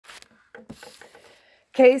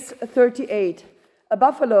Case 38. A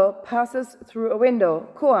buffalo passes through a window.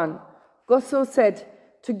 Koan. Goso said,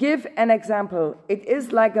 to give an example, it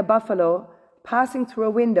is like a buffalo passing through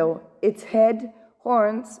a window. Its head,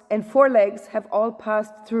 horns, and forelegs have all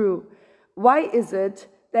passed through. Why is it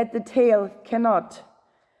that the tail cannot?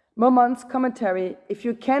 Mumon's commentary: if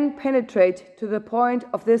you can penetrate to the point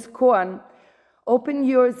of this koan, open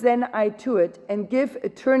your Zen eye to it and give a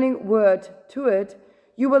turning word to it,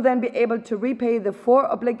 you will then be able to repay the 4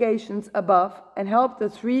 obligations above and help the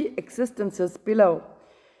 3 existences below.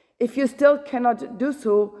 If you still cannot do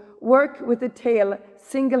so, work with the tail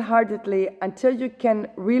single-heartedly until you can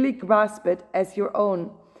really grasp it as your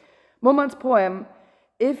own. Mumon's poem: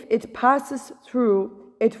 if it passes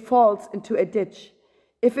through, it falls into a ditch.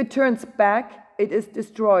 If it turns back, it is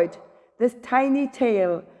destroyed. This tiny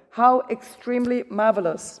tail, how extremely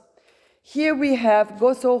marvelous. Here we have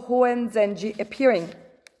Goso Hoen Zenji appearing.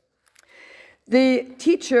 The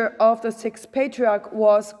teacher of the 6th patriarch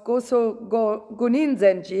was Goso Gunin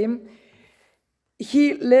Zenji.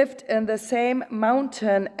 He lived in the same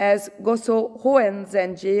mountain as Goso Hoen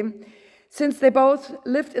Zenji. Since they both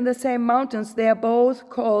lived in the same mountains, they are both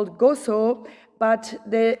called Goso, but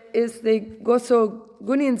there is the Goso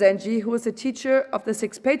Gunin Zenji, who is the teacher of the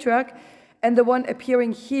 6th patriarch, and the one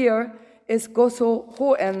appearing here is Goso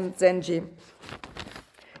Hoen Zenji.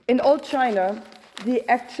 In Old China, the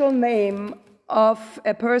actual name of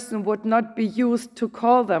a person would not be used to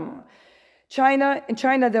call them. In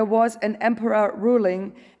China, there was an emperor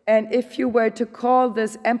ruling, and if you were to call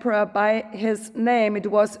this emperor by his name, it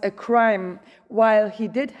was a crime, while he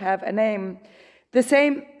did have a name. The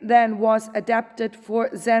same then was adapted for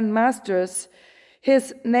Zen masters.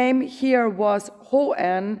 His name here was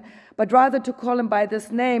Hoan, but rather to call him by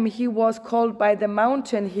this name, he was called by the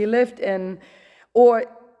mountain he lived in, or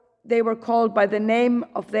they were called by the name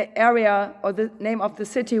of the area or the name of the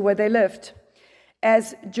city where they lived.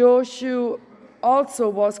 As Joshu also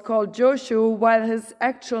was called Joshu, while his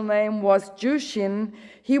actual name was Jushin,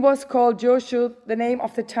 he was called Joshu, the name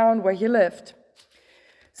of the town where he lived.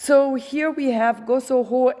 So here we have Goso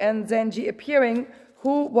Hoen Zenji appearing,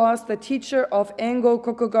 who was the teacher of Engo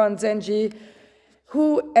Kokugon Zenji,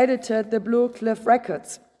 who edited the Blue Cliff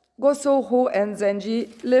Records. Goso Hoen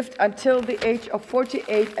Zenji lived until the age of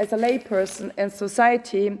 48 as a layperson in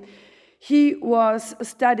society. He was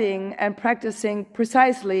studying and practicing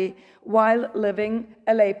precisely while living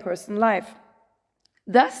a layperson life.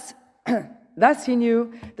 Thus he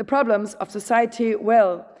knew the problems of society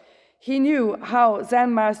well. He knew how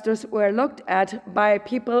Zen masters were looked at by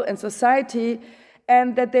people in society,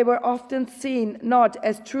 and that they were often seen not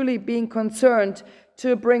as truly being concerned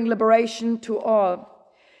to bring liberation to all.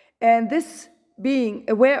 And this, being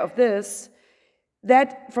aware of this,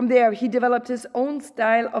 that from there he developed his own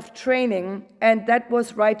style of training, and that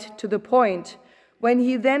was right to the point. When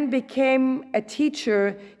he then became a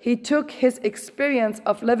teacher, he took his experience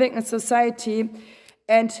of living in society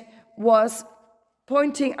and was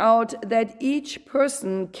pointing out that each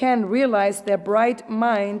person can realize their bright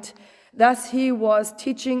mind. Thus he was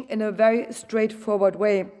teaching in a very straightforward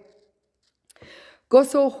way.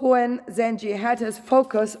 Goso Hoen Zenji had his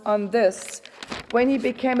focus on this when he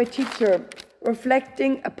became a teacher,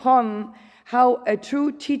 reflecting upon how a true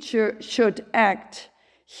teacher should act.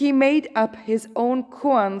 He made up his own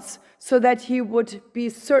koans so that he would be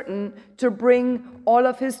certain to bring all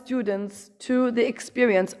of his students to the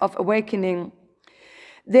experience of awakening.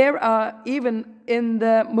 There are, even in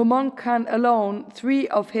the Mumon alone, 3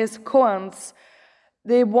 of his koans.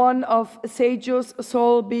 The one of Seijo's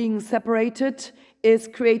soul being separated is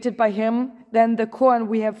created by him. Then the koan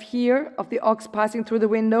we have here of the ox passing through the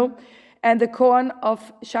window, and the koan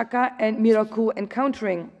of Shaka and Miraku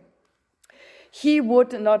encountering. He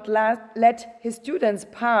would not let his students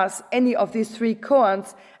pass any of these 3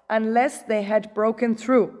 koans unless they had broken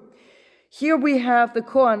through. Here we have the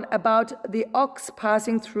koan about the ox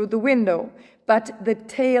passing through the window, but the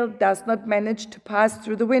tail does not manage to pass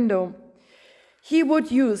through the window. He would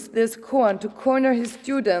use this koan to corner his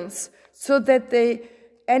students so that they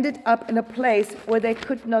ended up in a place where they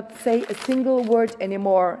could not say a single word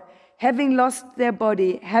anymore, having lost their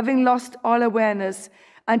body, having lost all awareness,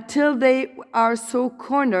 until they are so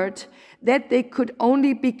cornered that they could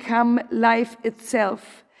only become life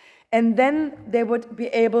itself, and then they would be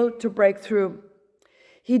able to break through.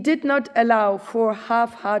 He did not allow for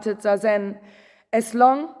half-hearted zazen. As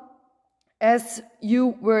long as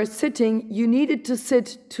you were sitting, you needed to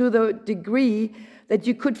sit to the degree that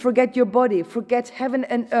you could forget your body, forget heaven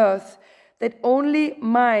and earth, that only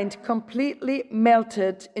mind completely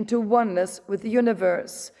melted into oneness with the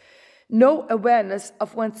universe. no awareness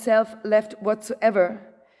of oneself left whatsoever.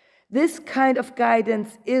 This kind of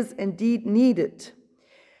guidance is indeed needed.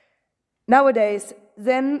 Nowadays,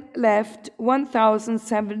 Zen left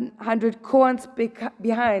 1,700 koans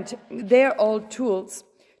behind their old tools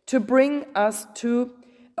to bring us to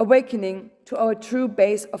awakening to our true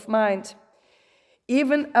base of mind.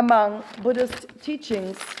 Even among Buddhist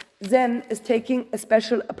teachings, Zen is taking a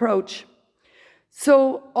special approach.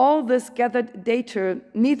 So all this gathered data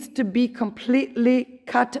needs to be completely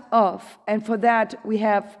cut off, and for that we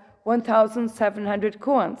have 1,700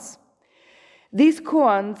 koans. These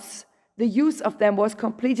koans, the use of them was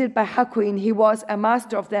completed by Hakuin. He was a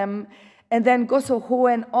master of them, and then Goso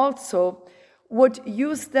Hoen also would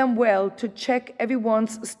use them well to check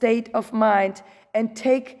everyone's state of mind and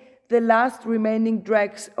take the last remaining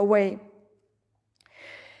dregs away.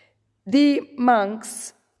 The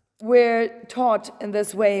monks were taught in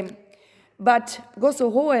this way, but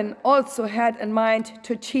Goso Hoen also had in mind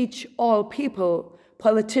to teach all people,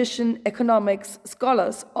 politicians, economics,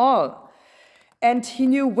 scholars, all. And he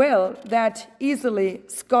knew well that easily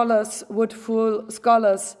scholars would fool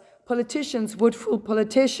scholars, politicians would fool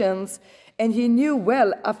politicians, and he knew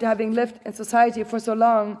well, after having lived in society for so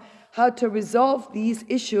long, how to resolve these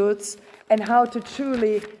issues and how to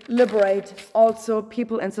truly liberate also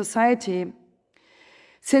people in society.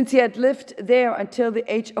 Since he had lived there until the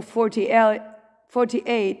age of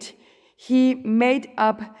 48, he made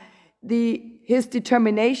up his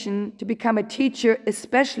determination to become a teacher,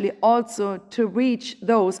 especially also to reach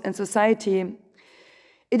those in society.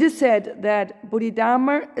 It is said that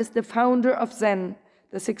Bodhidharma is the founder of Zen.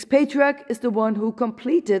 The sixth patriarch is the one who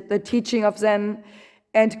completed the teaching of Zen,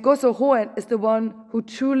 and Goso Hoen is the one who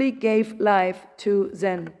truly gave life to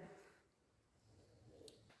Zen.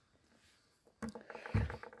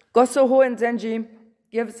 Goso Hoen Zenji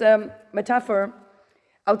gives a metaphor.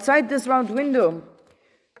 Outside this round window,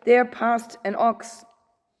 there passed an ox.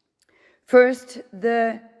 First,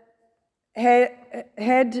 the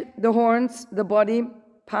head, the horns, the body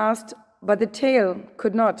passed, but the tail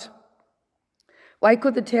could not. Why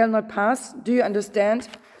could the tail not pass? Do you understand?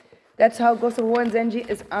 That's how Goso Hoen Zenji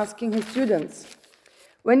is asking his students.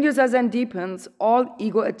 When your zazen deepens, all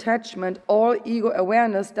ego attachment, all ego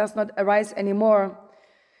awareness does not arise anymore.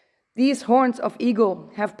 These horns of ego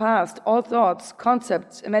have passed. All thoughts,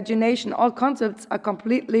 concepts, imagination, all concepts are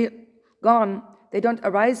completely gone. They don't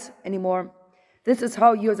arise anymore. This is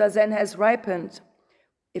how your zazen has ripened,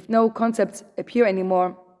 if no concepts appear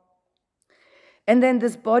anymore. And then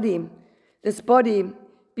this body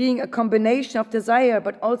being a combination of desire,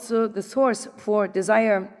 but also the source for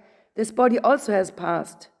desire, this body also has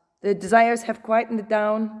passed. The desires have quietened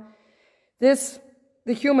down. The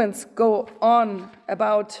humans go on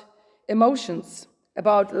about emotions,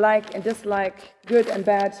 about like and dislike, good and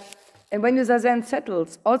bad. And when your zazen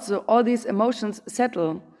settles, also all these emotions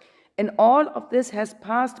settle. And all of this has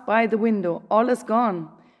passed by the window. All is gone.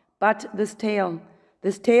 But this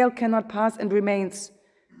tail cannot pass and remains.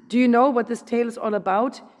 Do you know what this tail is all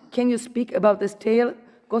about? Can you speak about this tail?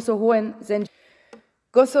 Goso Hoen Zenji.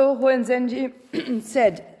 Goso Hoen Zenji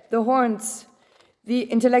said, the horns, the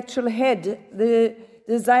intellectual head, the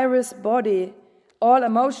desirous body, all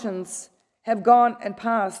emotions have gone and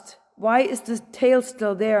passed. Why is the tail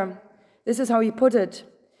still there? This is how he put it.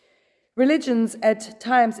 Religions at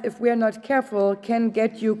times, if we are not careful, can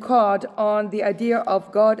get you caught on the idea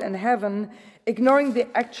of God and heaven, ignoring the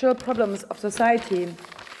actual problems of society.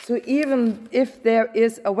 So even if there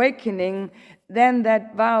is awakening, then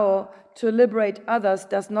that vow to liberate others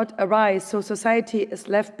does not arise, so society is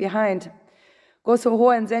left behind. Goso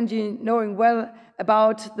Hoen Zenji, knowing well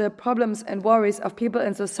about the problems and worries of people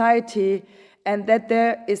in society, and that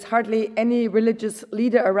there is hardly any religious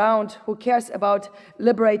leader around who cares about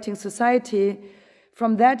liberating society,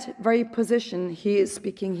 from that very position he is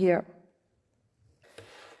speaking here.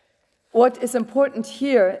 What is important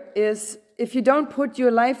here is, if you don't put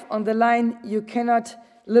your life on the line, you cannot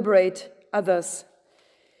liberate others.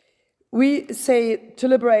 We say to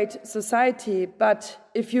liberate society, but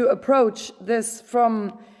if you approach this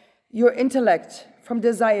from your intellect, from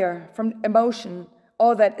desire, from emotion,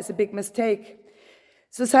 all that is a big mistake.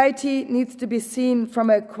 Society needs to be seen from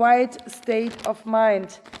a quiet state of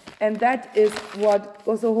mind, and that is what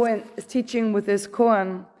Goso Hoen is teaching with this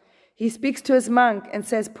koan. He speaks to his monk and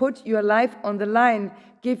says, put your life on the line,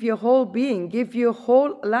 give your whole being, give your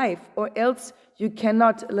whole life, or else you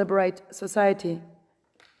cannot liberate society.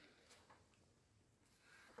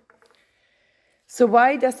 So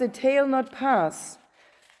why does the tail not pass?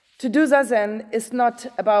 To do zazen is not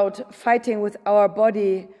about fighting with our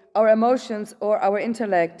body, our emotions, or our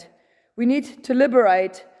intellect. We need to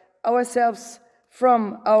liberate ourselves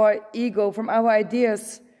from our ego, from our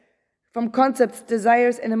ideas, from concepts,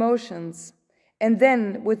 desires, and emotions. And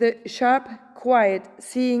then, with a sharp, quiet,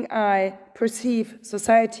 seeing eye, perceive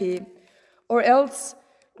society. Or else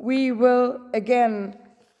we will again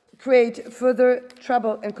create further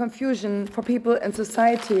trouble and confusion for people and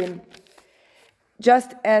society,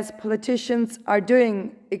 just as politicians are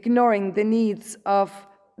doing, ignoring the needs of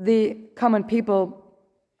the common people.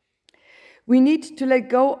 We need to let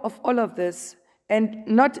go of all of this and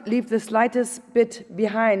not leave the slightest bit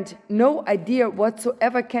behind. No idea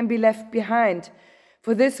whatsoever can be left behind.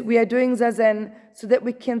 For this, we are doing Zazen so that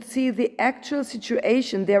we can see the actual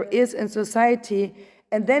situation there is in society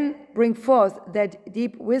and then bring forth that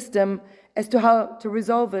deep wisdom as to how to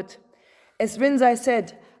resolve it. As Rinzai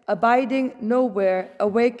said, abiding nowhere,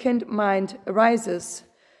 awakened mind arises.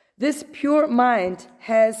 This pure mind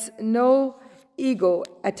has no ego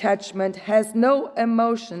attachment, has no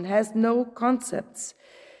emotion, has no concepts.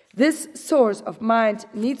 This source of mind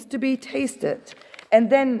needs to be tasted, and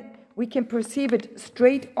then we can perceive it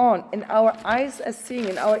straight on in our eyes as seeing,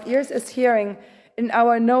 in our ears as hearing, in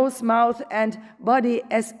our nose, mouth, and body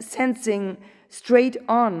as sensing straight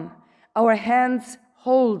on. Our hands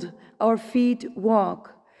hold, our feet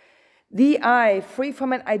walk. The eye, free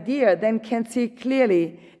from an idea, then can see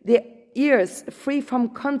clearly. The ears, free from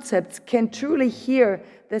concepts, can truly hear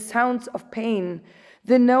the sounds of pain.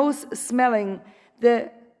 The nose smelling,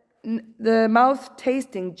 the mouth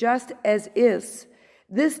tasting just as is.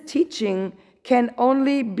 This teaching can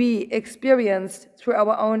only be experienced through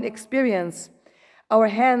our own experience. Our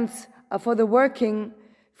hands are for the working,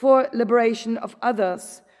 for liberation of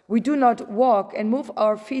others. We do not walk and move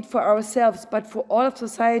our feet for ourselves, but for all of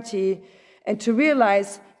society. And to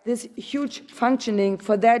realize this huge functioning,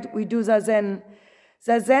 for that we do Zazen.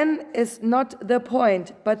 Zazen is not the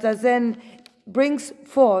point, but Zazen brings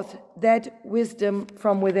forth that wisdom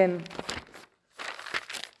from within.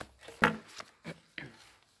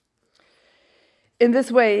 In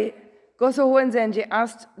this way, Goso Hoenzenji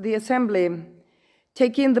asked the assembly,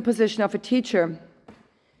 taking the position of a teacher,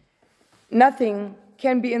 nothing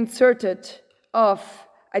can be inserted of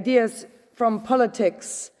ideas from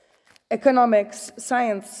politics, economics,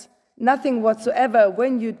 science, nothing whatsoever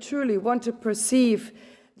when you truly want to perceive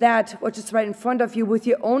that what is right in front of you with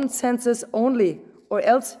your own senses only, or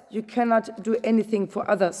else you cannot do anything for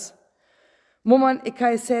others. Mumon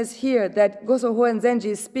Ikai says here that Goso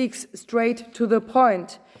Hoenzenji speaks straight to the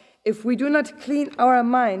point. If we do not clean our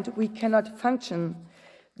mind, we cannot function.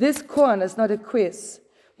 This koan is not a quiz.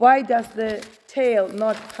 Why does the tail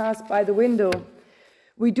not pass by the window?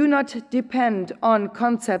 We do not depend on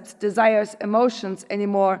concepts, desires, emotions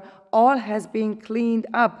anymore. All has been cleaned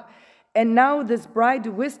up. And now this bright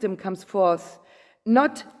wisdom comes forth.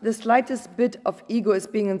 Not the slightest bit of ego is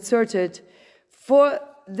being inserted. For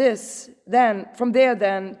this, then, from there,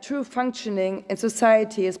 then, true functioning in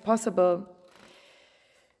society is possible.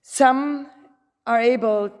 Some are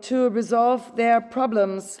able to resolve their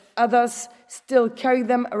problems, others still carry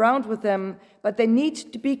them around with them, but they need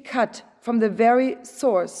to be cut from the very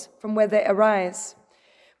source from where they arise.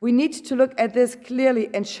 We need to look at this clearly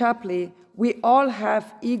and sharply. We all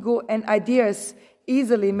have ego and ideas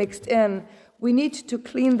easily mixed in. We need to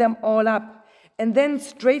clean them all up and then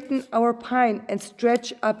straighten our pine and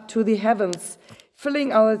stretch up to the heavens,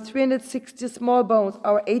 filling our 360 small bones,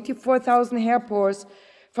 our 84,000 hair pores,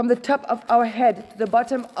 from the top of our head to the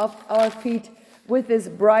bottom of our feet with this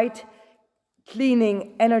bright,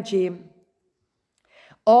 cleaning energy.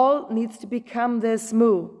 All needs to become this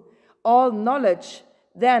mu. All knowledge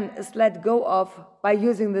then is let go of by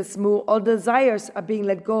using this mu. All desires are being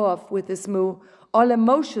let go of with this mu. All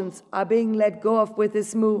emotions are being let go of with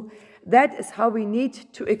this mu. That is how we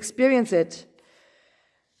need to experience it.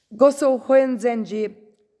 Goso Hoenzenji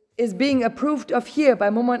is being approved of here by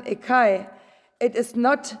Mumon Ikai. It is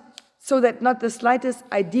not so that not the slightest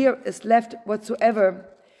idea is left whatsoever.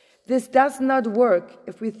 This does not work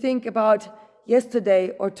if we think about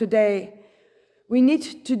yesterday or today. We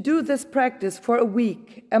need to do this practice for a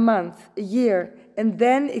week, a month, a year, and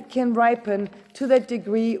then it can ripen to that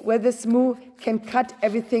degree where this mu can cut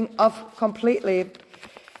everything off completely.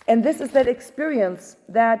 And this is that experience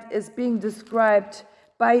that is being described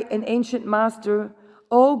by an ancient master.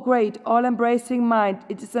 O great, all-embracing mind,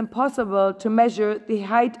 it is impossible to measure the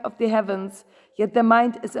height of the heavens, yet the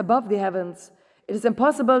mind is above the heavens. It is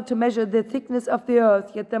impossible to measure the thickness of the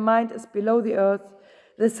earth, yet the mind is below the earth.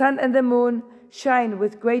 The sun and the moon shine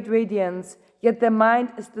with great radiance, yet the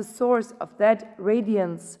mind is the source of that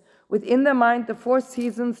radiance. Within the mind, the 4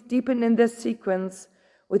 seasons deepen in their sequence.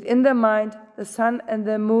 Within the mind, the sun and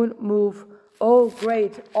the moon move. Oh,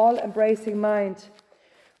 great, all-embracing mind.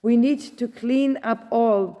 We need to clean up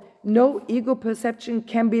all. No ego perception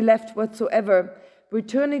can be left whatsoever.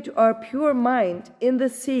 Returning to our pure mind in the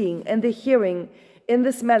seeing and the hearing, in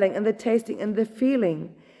the smelling and the tasting and the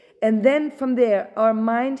feeling. And then from there, our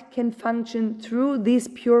mind can function through these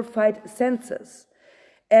purified senses.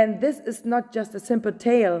 And this is not just a simple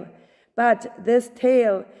tale, but this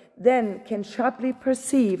tale then can sharply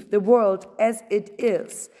perceive the world as it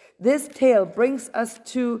is. This tale brings us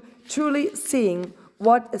to truly seeing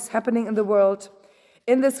what is happening in the world.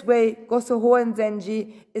 In this way, Goso Hoen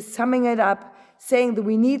Zenji is summing it up, saying that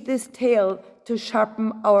we need this tale to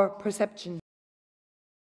sharpen our perception.